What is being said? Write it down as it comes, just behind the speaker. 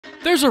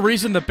There's a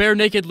reason the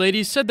Barenaked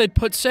Ladies said they'd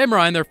put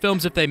samurai in their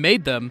films if they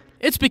made them.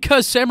 It's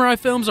because samurai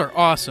films are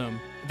awesome.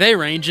 They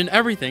range in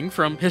everything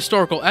from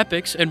historical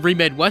epics and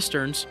remade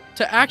westerns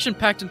to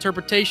action-packed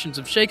interpretations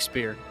of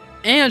Shakespeare,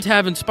 and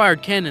have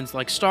inspired canons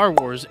like Star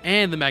Wars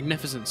and the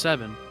Magnificent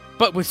Seven.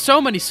 But with so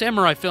many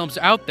samurai films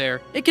out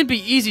there, it can be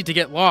easy to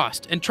get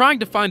lost in trying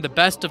to find the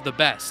best of the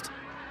best.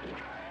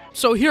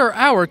 So here are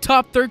our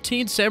top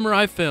 13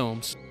 samurai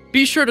films.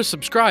 Be sure to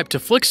subscribe to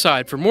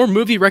Flickside for more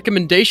movie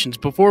recommendations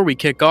before we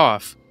kick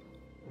off.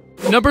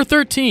 Number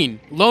 13,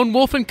 Lone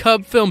Wolf and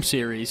Cub film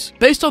series.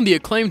 Based on the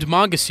acclaimed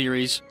manga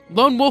series,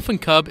 Lone Wolf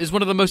and Cub is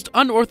one of the most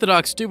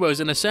unorthodox duos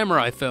in a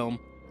samurai film.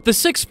 The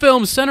 6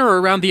 films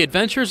center around the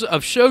adventures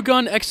of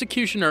shogun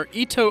executioner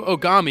Itto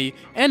Ogami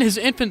and his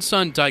infant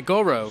son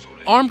Daigoro.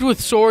 Armed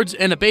with swords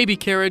and a baby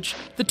carriage,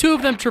 the two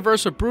of them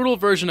traverse a brutal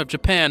version of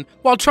Japan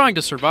while trying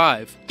to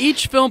survive.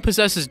 Each film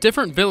possesses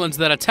different villains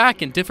that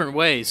attack in different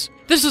ways.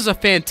 This is a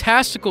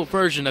fantastical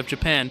version of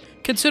Japan,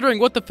 considering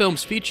what the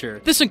films feature.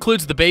 This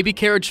includes the baby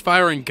carriage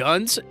firing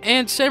guns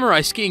and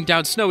samurai skiing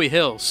down snowy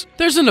hills.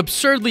 There's an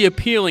absurdly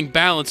appealing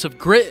balance of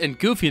grit and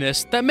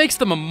goofiness that makes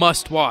them a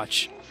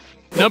must-watch.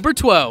 Number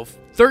 12,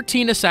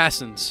 13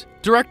 Assassins.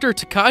 Director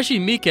Takashi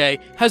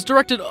Miike has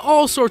directed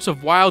all sorts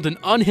of wild and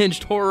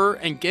unhinged horror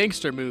and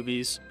gangster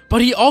movies,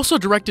 but he also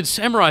directed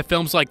samurai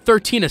films like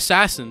 13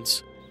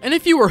 Assassins. And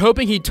if you were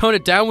hoping he'd tone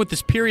it down with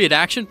this period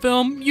action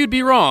film, you'd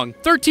be wrong.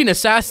 13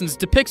 Assassins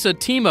depicts a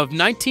team of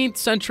 19th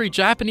century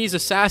Japanese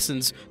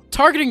assassins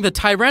targeting the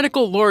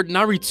tyrannical Lord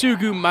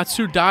Naritsugu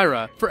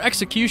Matsudaira for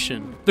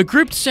execution. The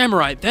grouped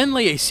samurai then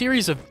lay a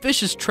series of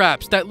vicious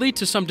traps that lead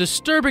to some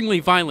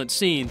disturbingly violent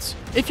scenes.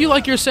 If you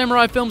like your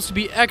samurai films to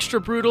be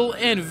extra brutal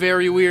and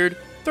very weird,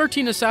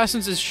 13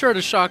 Assassins is sure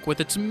to shock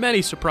with its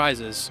many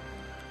surprises.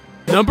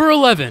 Number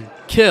 11,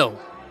 Kill.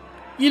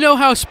 You know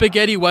how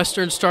spaghetti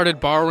westerns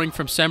started borrowing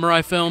from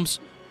samurai films?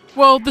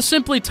 Well, the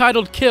simply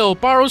titled Kill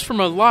borrows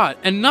from a lot,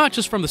 and not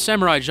just from the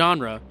samurai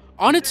genre.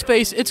 On its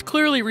face, it's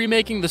clearly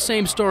remaking the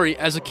same story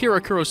as Akira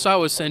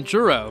Kurosawa's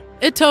Sanjuro.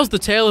 It tells the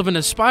tale of an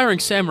aspiring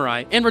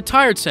samurai and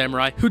retired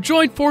samurai who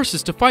joined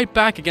forces to fight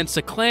back against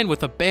a clan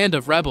with a band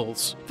of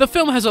rebels. The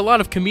film has a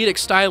lot of comedic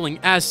styling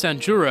as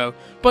Sanjuro,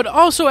 but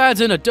also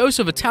adds in a dose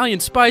of Italian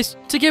spice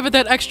to give it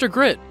that extra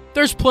grit.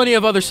 There's plenty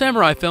of other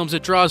samurai films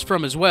it draws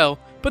from as well,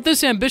 but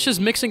this ambitious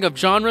mixing of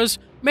genres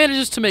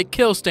manages to make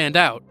Kill stand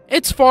out.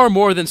 It's far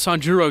more than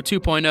Sanjuro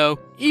 2.0,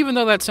 even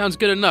though that sounds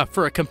good enough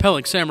for a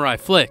compelling samurai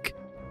flick.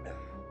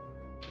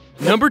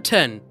 Number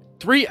 10,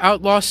 3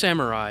 Outlaw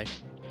Samurai.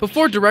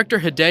 Before director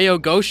Hideo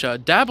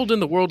Gosha dabbled in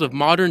the world of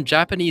modern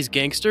Japanese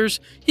gangsters,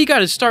 he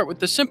got his start with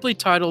the simply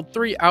titled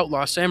 3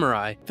 Outlaw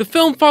Samurai. The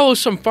film follows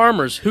some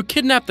farmers who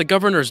kidnap the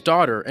governor's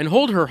daughter and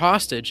hold her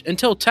hostage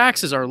until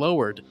taxes are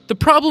lowered. The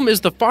problem is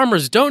the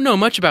farmers don't know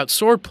much about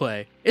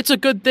swordplay. It's a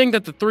good thing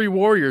that the 3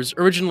 warriors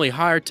originally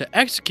hired to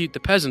execute the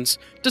peasants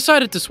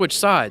decided to switch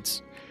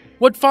sides.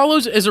 What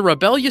follows is a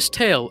rebellious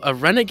tale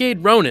of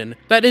renegade ronin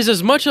that is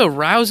as much a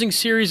rousing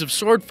series of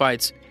sword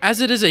fights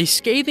as it is a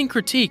scathing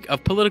critique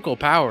of political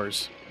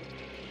powers.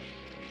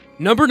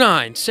 Number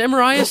 9,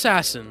 Samurai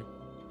Assassin.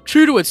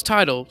 True to its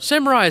title,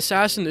 Samurai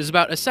Assassin is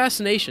about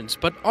assassinations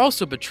but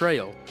also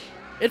betrayal.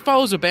 It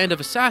follows a band of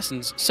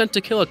assassins sent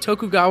to kill a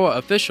Tokugawa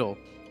official.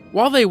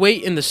 While they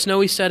wait in the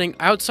snowy setting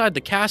outside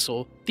the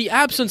castle, the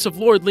absence of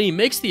Lord Lee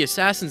makes the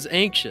assassins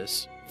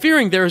anxious,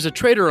 fearing there is a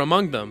traitor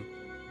among them.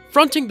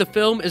 Fronting the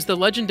film is the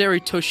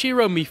legendary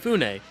Toshiro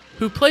Mifune,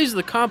 who plays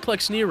the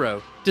complex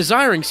Nero,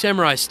 desiring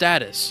samurai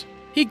status.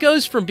 He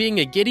goes from being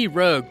a giddy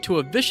rogue to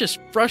a vicious,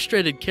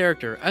 frustrated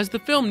character as the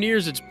film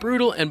nears its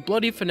brutal and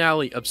bloody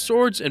finale of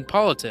swords and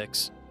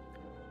politics.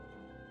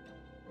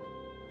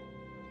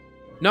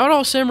 Not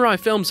all samurai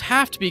films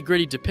have to be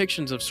gritty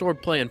depictions of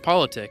swordplay and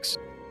politics.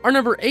 Our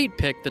number 8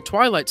 pick, The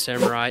Twilight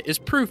Samurai, is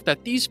proof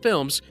that these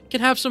films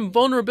can have some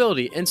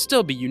vulnerability and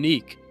still be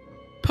unique.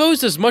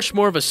 Posed as much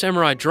more of a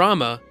samurai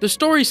drama, the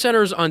story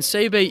centers on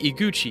Seibei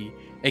Iguchi,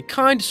 a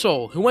kind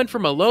soul who went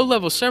from a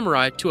low-level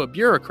samurai to a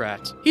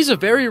bureaucrat. He's a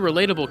very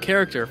relatable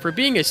character for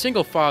being a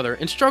single father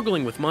and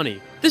struggling with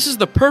money. This is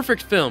the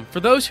perfect film for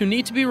those who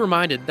need to be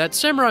reminded that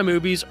samurai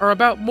movies are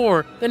about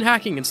more than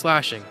hacking and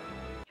slashing.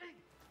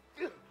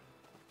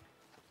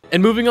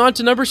 And moving on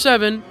to number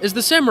 7 is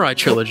the Samurai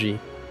Trilogy.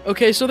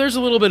 Okay, so there's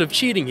a little bit of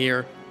cheating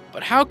here,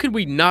 but how could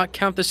we not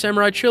count the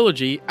Samurai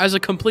Trilogy as a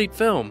complete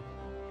film?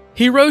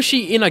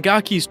 Hiroshi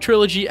Inagaki's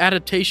trilogy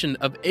adaptation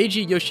of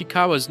Eiji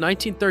Yoshikawa's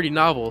 1930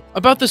 novel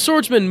about the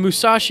swordsman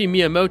Musashi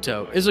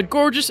Miyamoto is a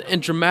gorgeous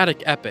and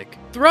dramatic epic.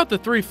 Throughout the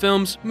 3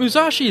 films,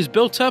 Musashi is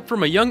built up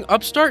from a young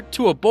upstart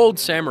to a bold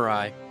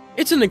samurai.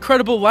 It's an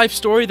incredible life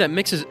story that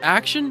mixes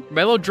action,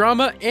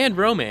 melodrama, and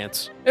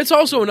romance. It's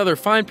also another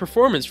fine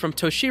performance from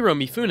Toshiro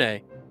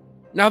Mifune.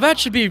 Now that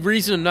should be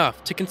reason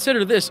enough to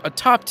consider this a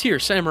top-tier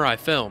samurai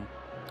film.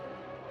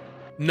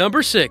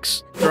 Number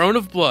 6, Throne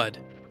of Blood.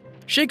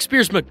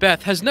 Shakespeare's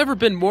Macbeth has never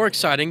been more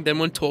exciting than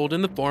when told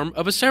in the form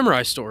of a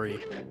samurai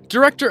story.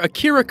 Director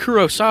Akira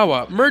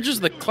Kurosawa merges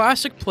the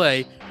classic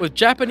play with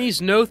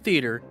Japanese no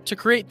theater to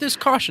create this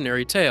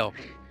cautionary tale.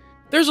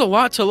 There's a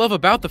lot to love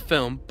about the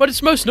film, but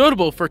it's most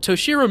notable for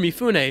Toshiro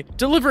Mifune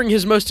delivering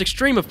his most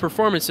extreme of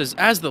performances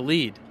as the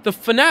lead. The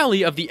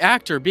finale of the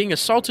actor being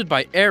assaulted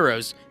by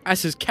arrows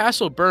as his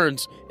castle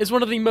burns is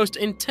one of the most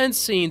intense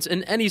scenes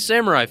in any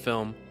samurai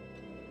film.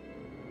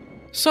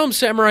 Some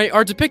samurai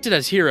are depicted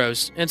as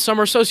heroes, and some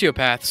are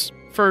sociopaths.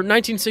 For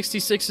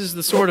 1966's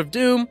The Sword of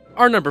Doom,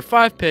 our number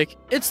 5 pick,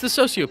 it's the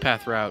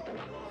sociopath route.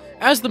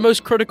 As the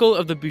most critical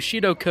of the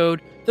Bushido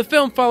Code, the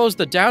film follows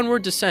the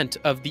downward descent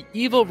of the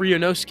evil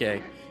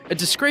Ryunosuke, a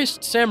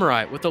disgraced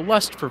samurai with a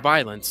lust for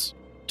violence.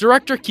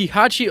 Director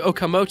Kihachi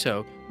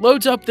Okamoto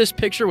loads up this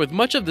picture with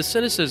much of the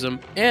cynicism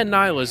and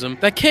nihilism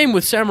that came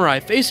with samurai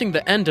facing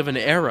the end of an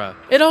era.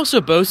 It also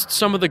boasts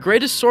some of the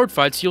greatest sword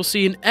fights you'll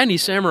see in any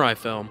samurai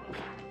film.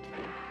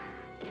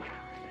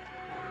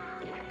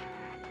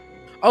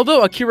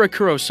 Although Akira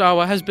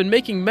Kurosawa has been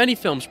making many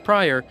films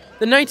prior,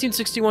 the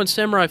 1961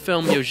 samurai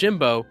film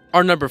Yojimbo,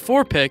 our number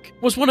 4 pick,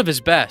 was one of his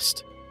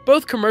best,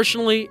 both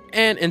commercially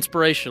and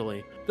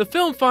inspirationally. The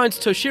film finds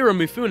Toshiro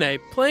Mifune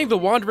playing the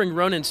wandering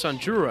Ronin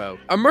Sanjuro,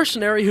 a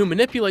mercenary who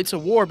manipulates a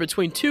war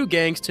between two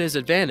gangs to his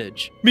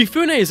advantage.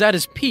 Mifune is at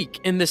his peak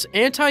in this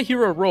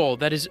anti-hero role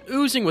that is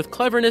oozing with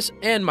cleverness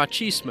and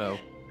machismo.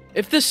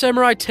 If this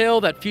samurai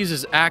tale that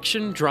fuses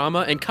action,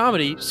 drama, and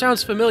comedy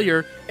sounds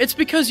familiar, it's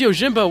because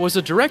Yojimbo was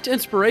a direct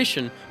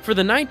inspiration for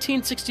the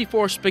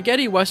 1964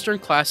 spaghetti western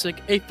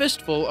classic A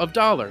Fistful of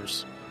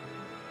Dollars.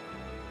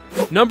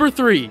 Number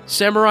 3.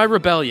 Samurai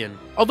Rebellion.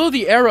 Although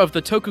the era of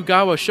the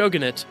Tokugawa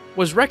shogunate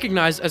was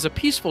recognized as a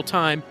peaceful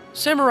time,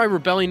 Samurai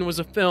Rebellion was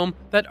a film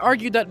that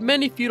argued that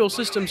many feudal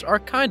systems are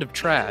kind of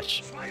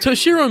trash.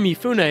 Toshiro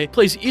Mifune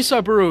plays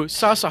Isaburo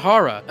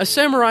Sasahara, a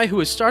samurai who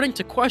is starting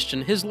to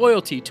question his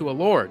loyalty to a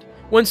lord.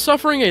 When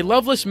suffering a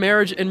loveless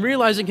marriage and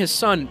realizing his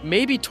son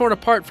may be torn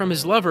apart from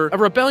his lover, a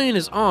rebellion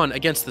is on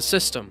against the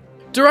system.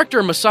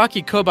 Director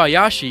Masaki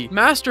Kobayashi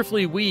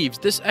masterfully weaves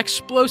this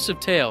explosive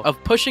tale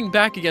of pushing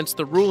back against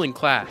the ruling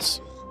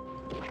class.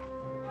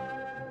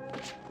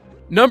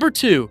 Number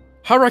 2.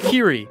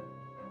 Harakiri.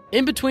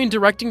 In between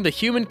directing The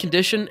Human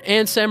Condition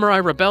and Samurai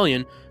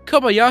Rebellion,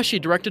 Kobayashi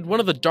directed one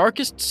of the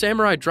darkest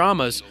samurai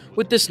dramas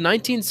with this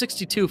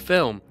 1962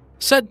 film.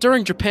 Set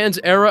during Japan's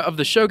era of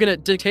the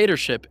shogunate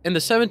dictatorship in the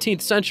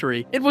 17th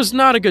century, it was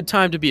not a good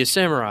time to be a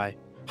samurai.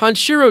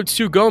 Hanshiro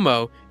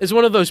Tsugomo is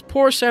one of those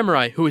poor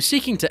samurai who is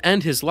seeking to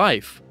end his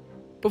life.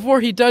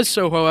 Before he does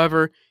so,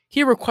 however,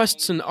 he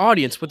requests an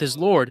audience with his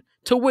lord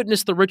to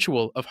witness the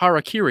ritual of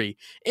harakiri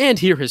and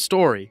hear his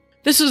story.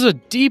 This is a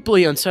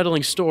deeply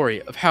unsettling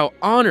story of how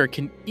honor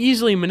can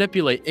easily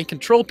manipulate and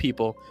control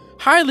people,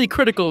 highly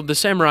critical of the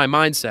samurai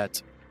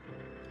mindset.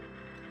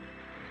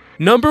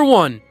 Number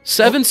 1.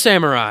 Seven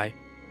Samurai.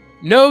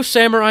 No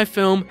samurai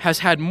film has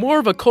had more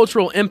of a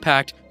cultural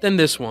impact than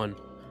this one.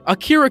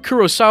 Akira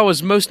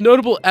Kurosawa's most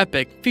notable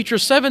epic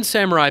features 7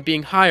 samurai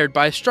being hired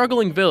by a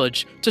struggling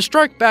village to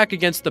strike back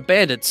against the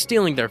bandits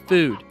stealing their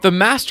food. The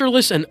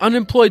masterless and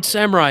unemployed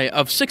samurai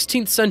of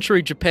 16th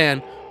century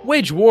Japan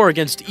wage war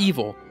against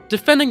evil,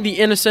 defending the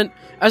innocent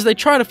as they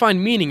try to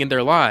find meaning in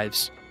their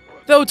lives.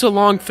 Though it's a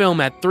long film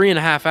at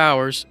 3.5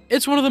 hours,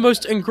 it's one of the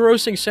most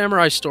engrossing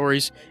samurai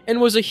stories and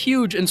was a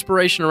huge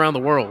inspiration around the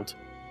world.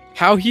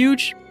 How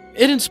huge?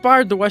 It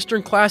inspired the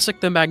Western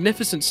classic The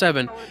Magnificent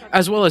Seven,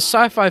 as well as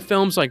sci-fi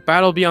films like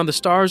Battle Beyond the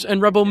Stars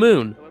and Rebel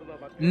Moon.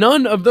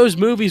 None of those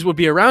movies would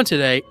be around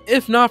today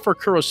if not for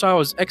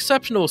Kurosawa's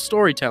exceptional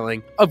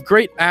storytelling of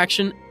great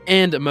action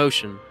and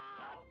emotion.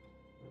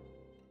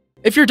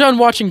 If you're done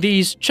watching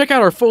these, check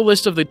out our full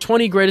list of the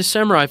 20 greatest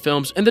samurai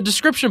films in the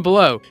description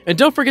below, and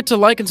don't forget to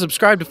like and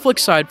subscribe to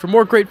Flickside for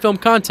more great film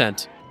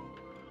content.